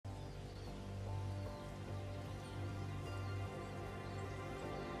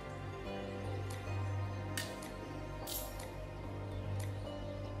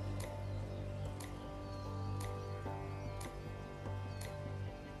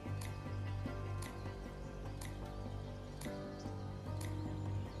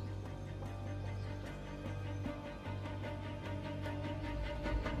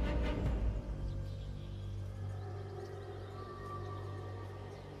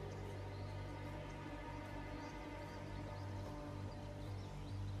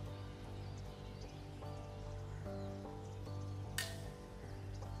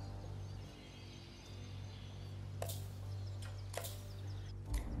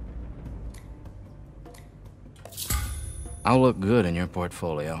I'll look good in your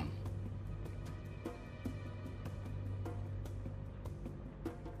portfolio.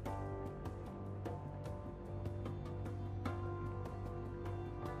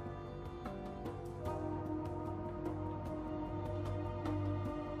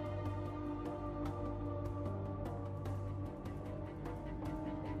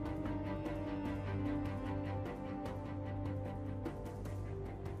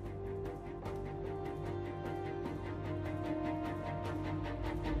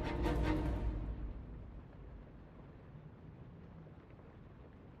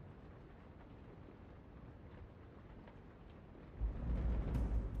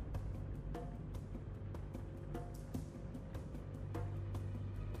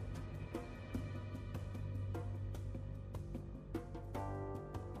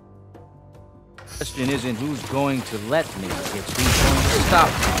 The question isn't who's going to let me, it's who's going to stop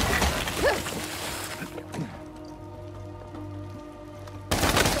me.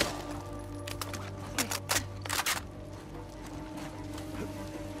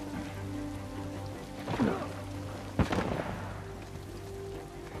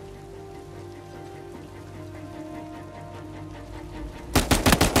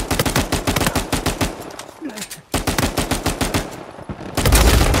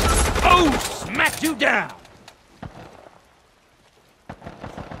 Smack you down!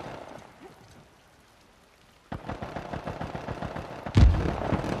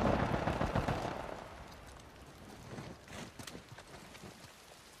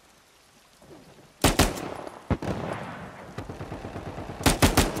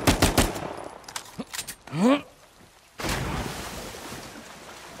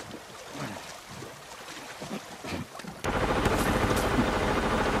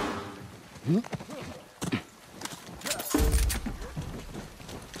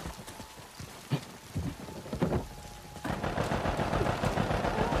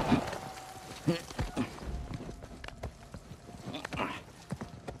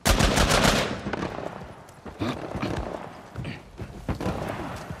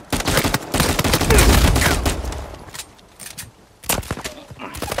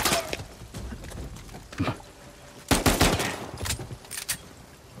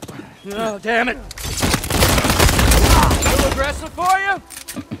 Oh, damn it! Too aggressive for you?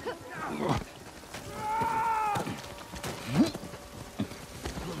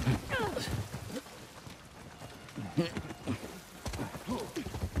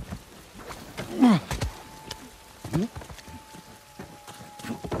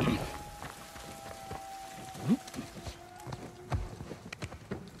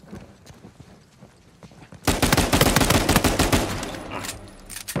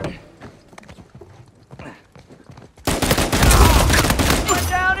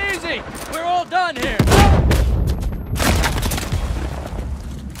 We're all done here!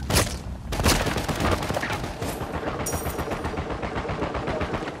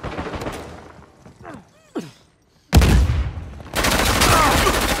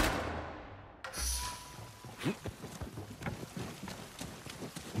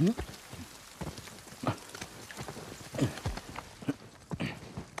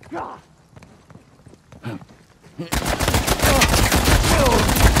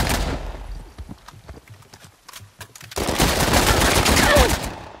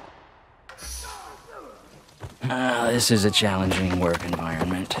 This is a challenging work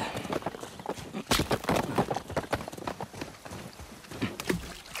environment.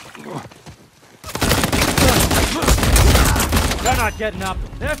 They're not getting up.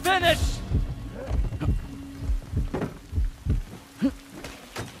 They're finished!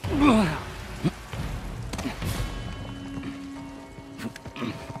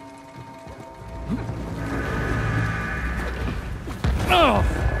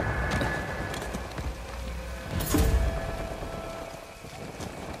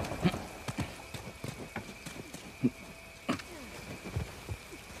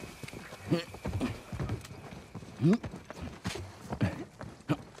 I'm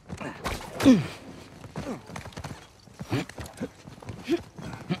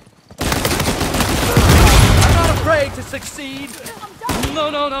not afraid to succeed! No,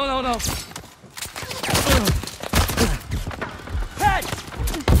 no, no, no, no! Hey!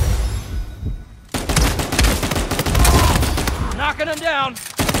 Knocking him down!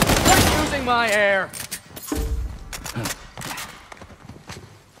 Just using my air!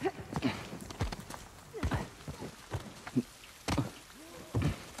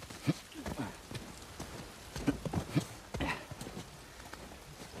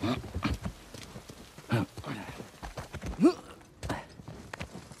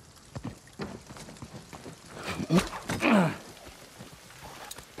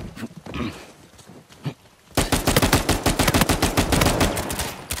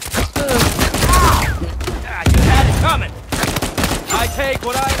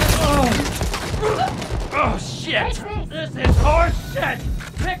 Oh, shit! This is horse shit!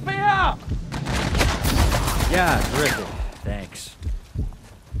 Pick me up! Yeah, terrific. Thanks.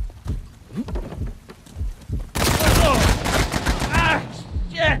 Ah,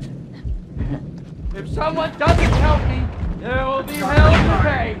 shit! If someone doesn't help me, there will be hell to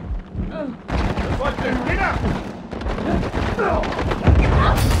pay.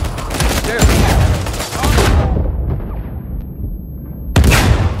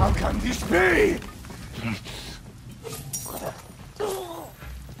 How can this be?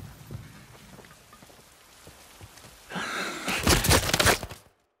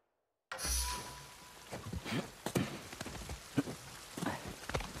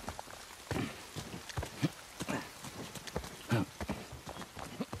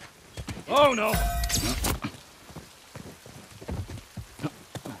 Oh no!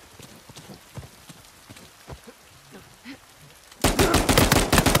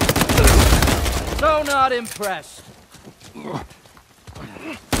 So not impressed. You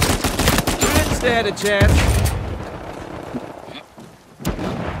didn't stand a chance.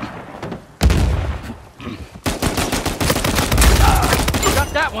 Got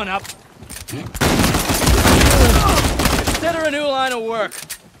that one up. Consider a new line of work.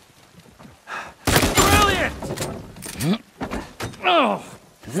 Brilliant! Oh!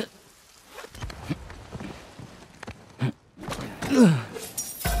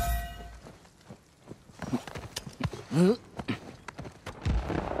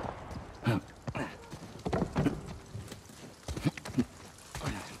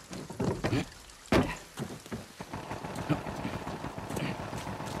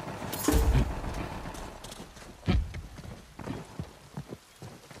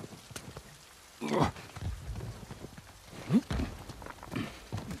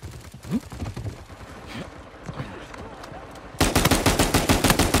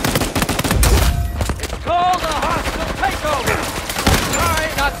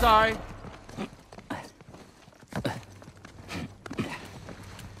 Sorry.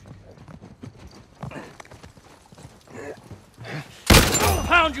 I'll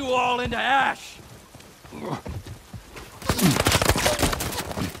pound you all into ash.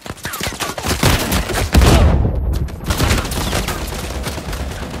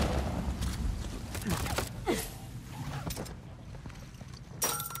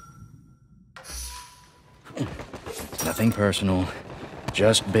 Nothing personal.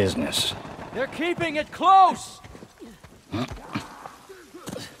 Just business. They're keeping it close!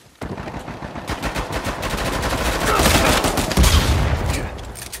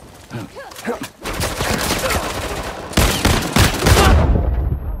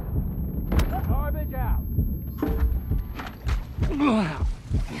 Garbage out.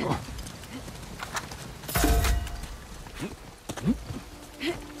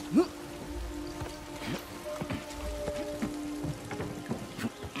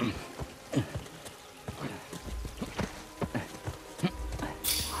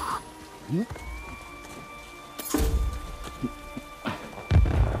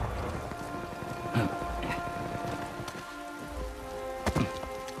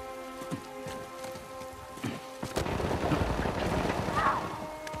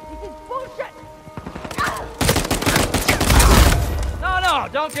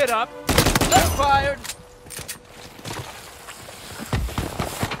 Don't get up. They're fired.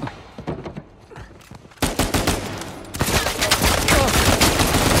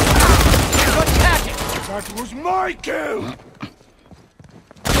 That was my kill!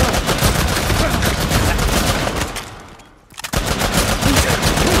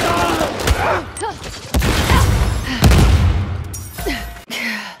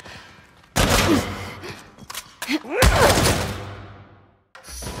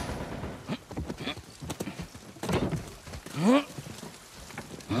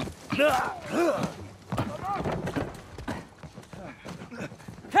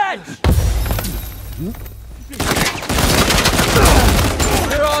 Catch!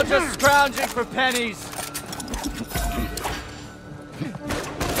 You're all just scrounging for pennies.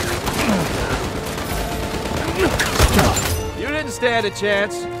 You didn't stand a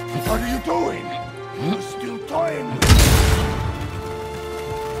chance. What are you doing? You're still toying with me.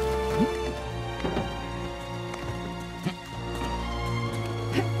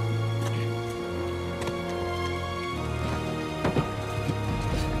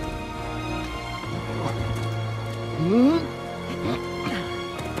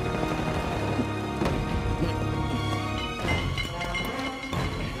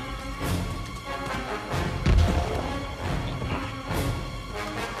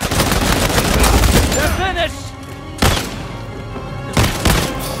 They're finished!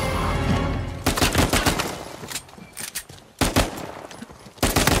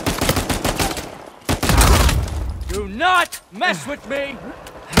 Mess with me!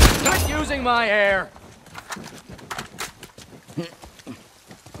 Quit using my hair!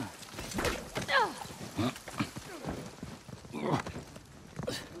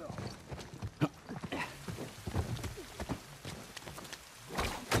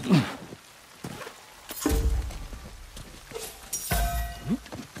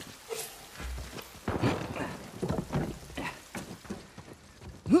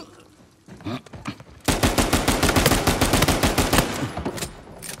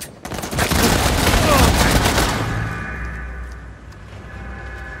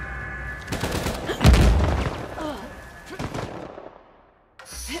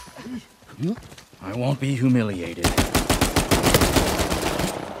 I won't be humiliated.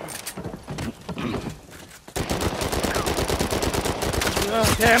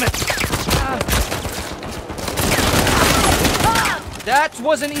 Oh, damn it! That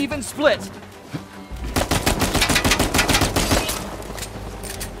was an even split!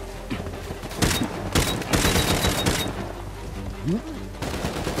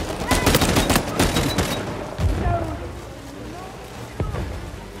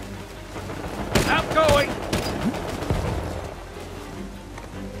 I'm going!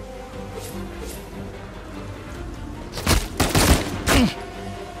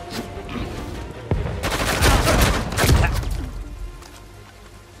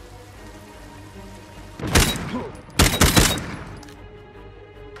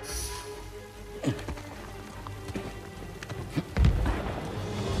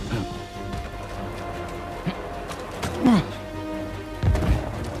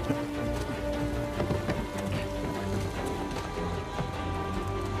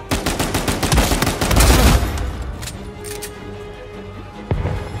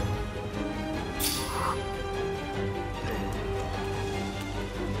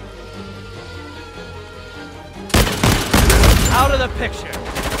 Out of the picture!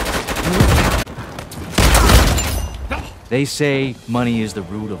 They say money is the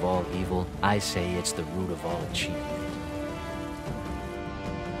root of all evil. I say it's the root of all achievement.